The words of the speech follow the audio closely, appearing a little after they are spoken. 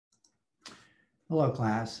Hello,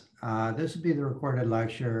 class. This will be the recorded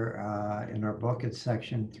lecture in our book. It's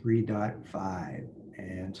section 3.5.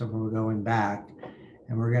 And so we're going back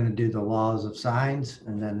and we're going to do the laws of sines.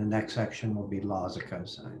 And then the next section will be laws of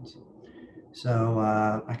cosines. So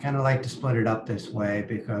I kind of like to split it up this way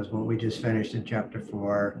because what we just finished in chapter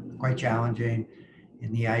 4, quite challenging.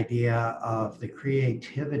 And the idea of the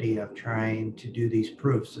creativity of trying to do these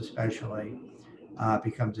proofs, especially,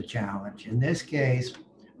 becomes a challenge. In this case,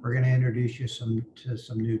 we're going to introduce you to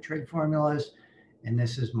some new trig formulas, and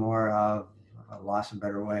this is more of a loss of a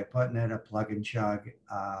better way of putting it, a plug and chug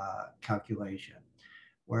calculation,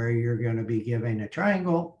 where you're going to be given a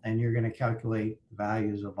triangle and you're going to calculate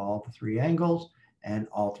values of all the three angles and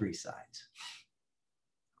all three sides.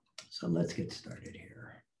 So let's get started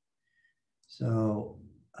here. So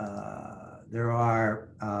there are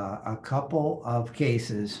a couple of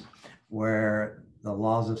cases where the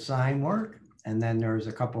laws of sine work, and then there's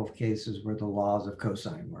a couple of cases where the laws of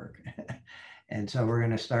cosine work. And so we're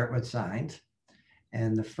going to start with sines.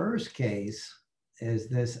 And the first case is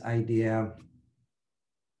this idea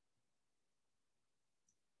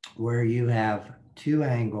where you have two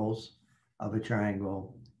angles of a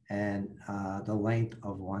triangle and the length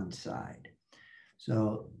of one side.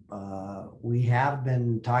 So we have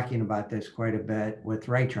been talking about this quite a bit with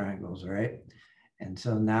right triangles, right? And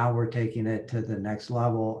so now we're taking it to the next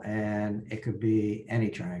level, and it could be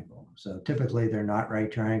any triangle. So typically they're not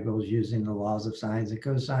right triangles using the laws of sines and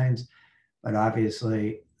cosines, but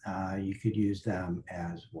obviously you could use them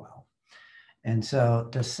as well. And so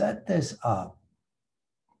to set this up,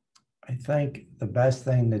 I think the best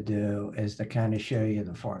thing to do is to kind of show you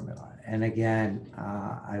the formula. And again,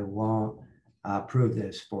 I won't prove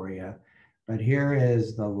this for you, but here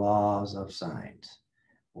is the laws of sines,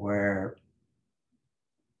 where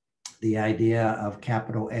the idea of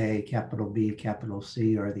capital A, capital B, capital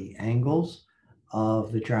C are the angles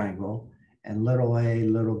of the triangle, and little a,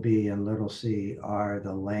 little b, and little c are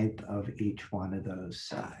the length of each one of those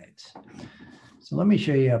sides. So let me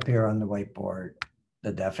show you up here on the whiteboard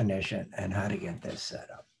the definition and how to get this set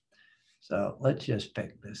up. So let's just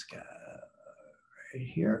pick this guy right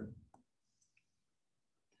here.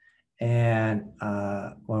 And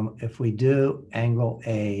if we do angle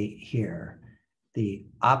A here, the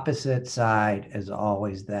opposite side is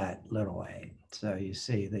always that little a. So you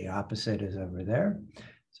see the opposite is over there.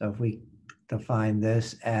 So if we define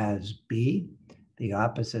this as B, the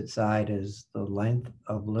opposite side is the length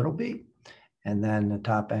of little b. And then the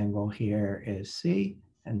top angle here is C.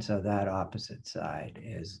 And so that opposite side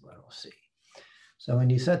is little c. So when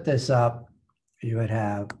you set this up, you would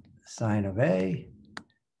have sine of A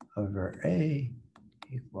over A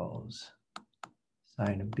equals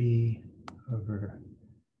sine of B over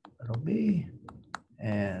little b,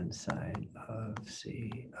 and sine of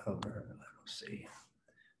C over little c.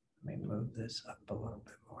 Let me move this up a little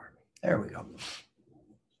bit more. There we go.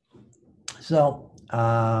 So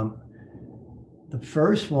the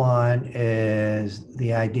first one is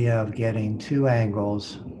the idea of getting two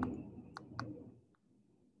angles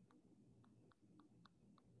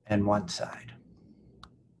and one side.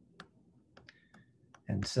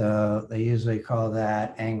 And so they usually call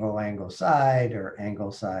that angle, angle, side, or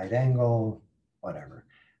angle, side, angle, whatever.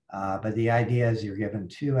 But the idea is you're given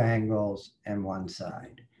two angles and one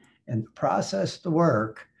side. And the process to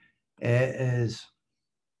work is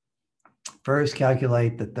first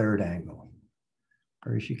calculate the third angle.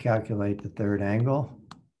 First you calculate the third angle.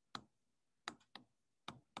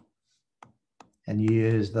 And you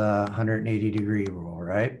use the 180-degree rule,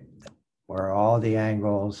 right? Where all the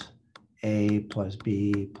angles A plus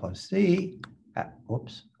B plus C,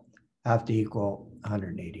 have to equal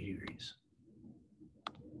 180 degrees.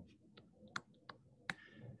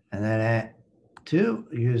 And then at 2,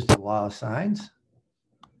 use the law of sines.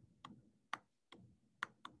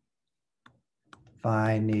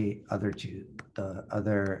 Find the other two,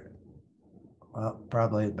 well,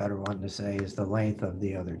 probably a better one to say is the length of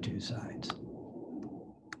the other two sides.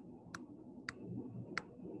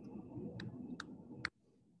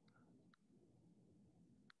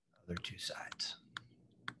 Two sides.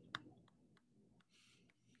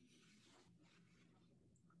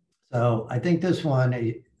 So I think this one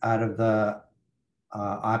out of the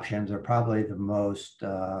options are probably the most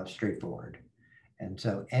straightforward. And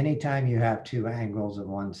so anytime you have two angles on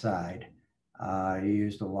one side, you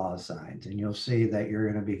use the law of sines, and you'll see that you're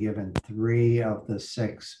going to be given 3 of the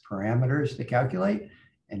 6 parameters to calculate,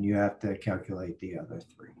 and you have to calculate the other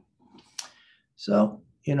 3. So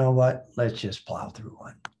you know what? Let's just plow through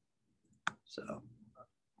one. So,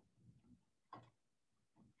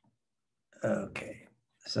 okay,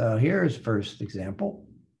 so here's first example.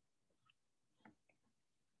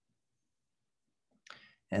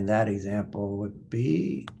 And that example would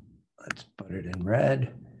be, let's put it in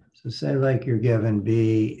red. So say like you're given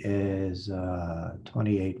B is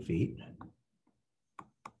 28 feet.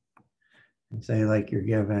 And say like you're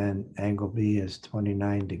given angle B is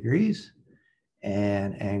 29 degrees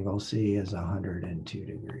and angle C is 102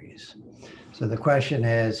 degrees. So the question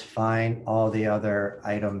is find all the other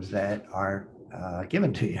items that aren't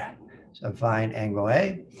given to you. So find angle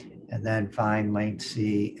A and then find length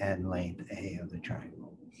C and length A of the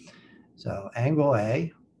triangle. So angle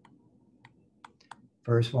A,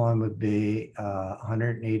 first one would be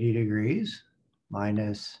 180 degrees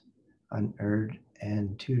minus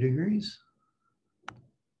 102 degrees.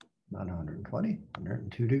 Not 120,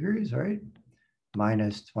 102 degrees, right?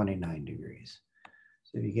 Minus 29 degrees.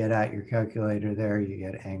 So if you get out your calculator there, you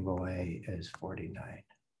get angle A is 49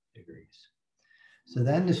 degrees. So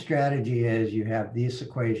then the strategy is you have this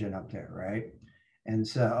equation up there, right? And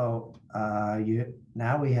so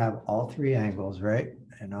now we have all three angles, right?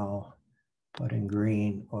 And I'll put in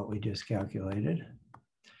green what we just calculated.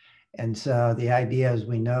 And so the idea is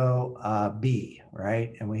we know B,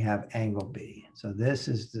 right? And we have angle B. So this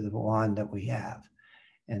is the one that we have.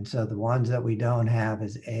 And so the ones that we don't have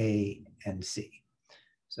is A and C.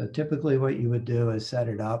 So typically what you would do is set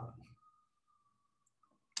it up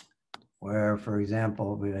where, for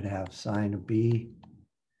example, we would have sine of B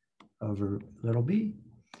over little b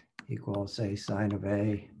equals, say, sine of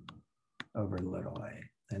A over little a.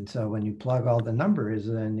 And so when you plug all the numbers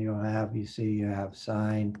in, you have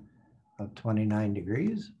sine of 29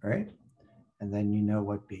 degrees, right? And then you know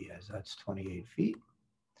what B is, that's 28 feet.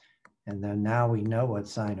 And then now we know what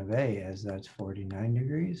sine of A is, that's 49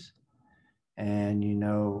 degrees. And you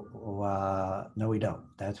know, no, we don't.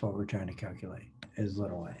 That's what we're trying to calculate, is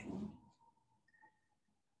little a.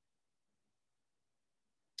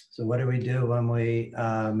 So what do we do when we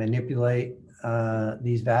manipulate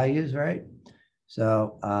these values, right?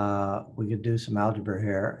 So we could do some algebra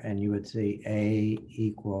here, and you would see A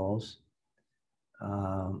equals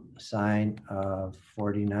sine of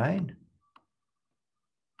 49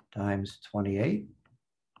 times 28,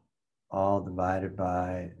 all divided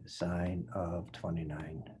by sine of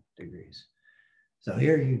 29 degrees. So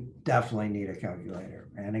here you definitely need a calculator.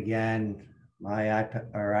 And again, my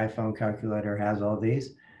iPad or iPhone calculator has all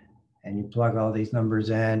these. And you plug all these numbers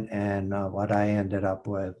in, and what I ended up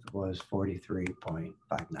with was 43.59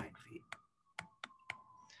 feet.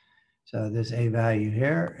 So this A value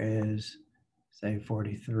here is, say,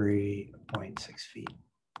 43.6 feet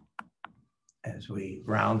as we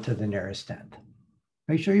round to the nearest tenth.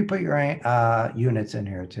 Make sure you put your units in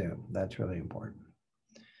here too. That's really important.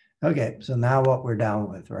 Okay, so now what we're down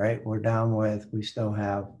with, right? We're down with, we still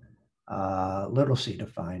have little c to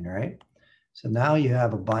find, right? So now you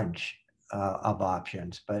have a bunch of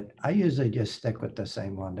options, but I usually just stick with the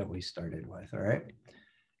same one that we started with, all right?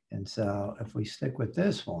 And so if we stick with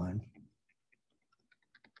this one,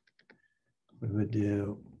 we would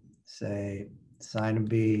do, say, sine of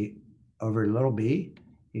B over little b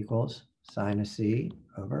equals sine of C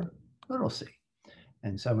over little c.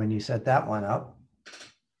 And so when you set that one up,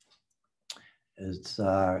 it's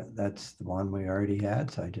that's the one we already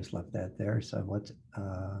had, so I just left that there. So what's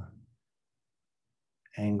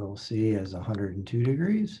angle C is 102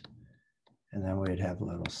 degrees, and then we'd have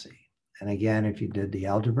little c. And again, if you did the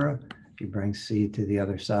algebra, if you bring c to the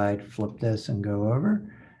other side, flip this and go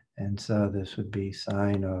over. And so this would be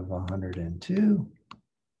sine of 102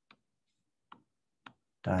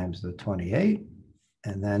 times the 28,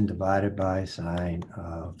 and then divided by sine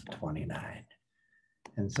of 29.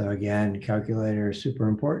 And so again, calculator is super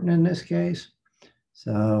important in this case.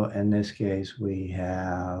 So in this case, we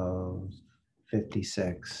have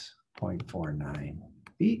 56.49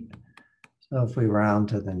 feet. So if we round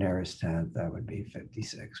to the nearest tenth, that would be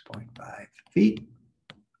 56.5 feet.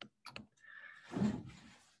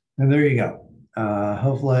 And there you go.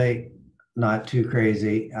 Hopefully not too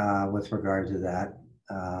crazy with regard to that.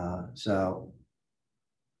 So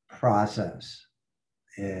process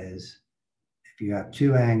is, if you have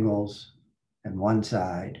two angles and one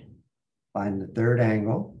side, find the third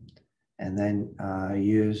angle, and then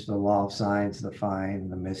use the law of sines to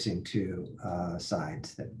find the missing two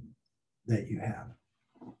sides that you have.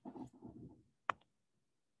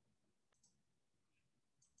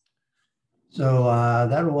 So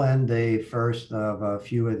that will end the first of a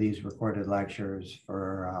few of these recorded lectures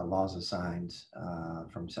for laws of sines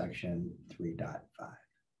from section 3.5.